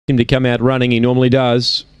him to come out running. He normally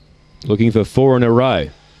does. Looking for 4 in a row.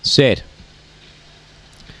 Set.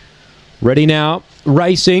 Ready now.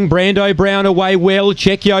 Racing. Brando Brown away well.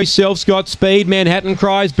 Check Yourself's got speed. Manhattan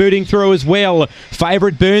Cries booting through as well.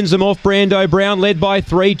 Favourite burns them off. Brando Brown led by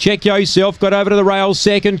 3. Check Yourself got over to the rail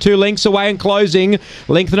second. 2 lengths away and closing.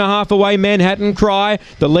 Length and a half away. Manhattan Cry.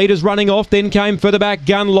 The leader's running off. Then came further back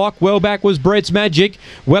Gunlock. Well back was Brett's Magic.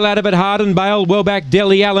 Well out of it Harden Bale. Well back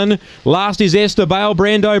Deli Allen. Last is Esther Bale.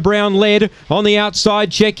 Brando Brown led. On the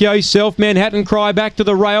outside Check Yourself. Manhattan Cry back to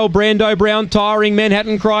the rail. Brando Brown tiring.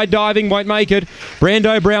 Manhattan Cry diving. Won't make it.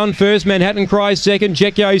 Brando Brown first, Manhattan Cry second.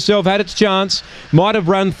 Check Yourself had its chance. Might have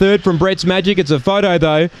run third from Brett's Magic. It's a photo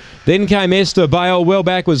though. Then came Esther Bale. Well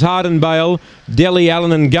back was Harden Bale. Deli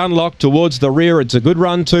Allen and Gunlock towards the rear. It's a good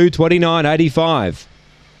run too, 29.85.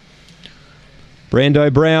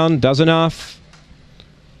 Brando Brown does enough.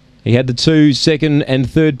 He had the 2 second and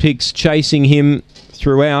third picks chasing him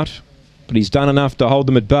throughout, but he's done enough to hold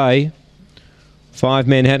them at bay. 5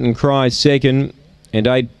 Manhattan Cry second and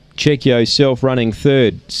 8 Check Yourself running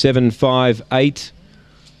third. 7, 5, 8.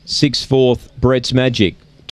 6 fourth, Brett's Magic.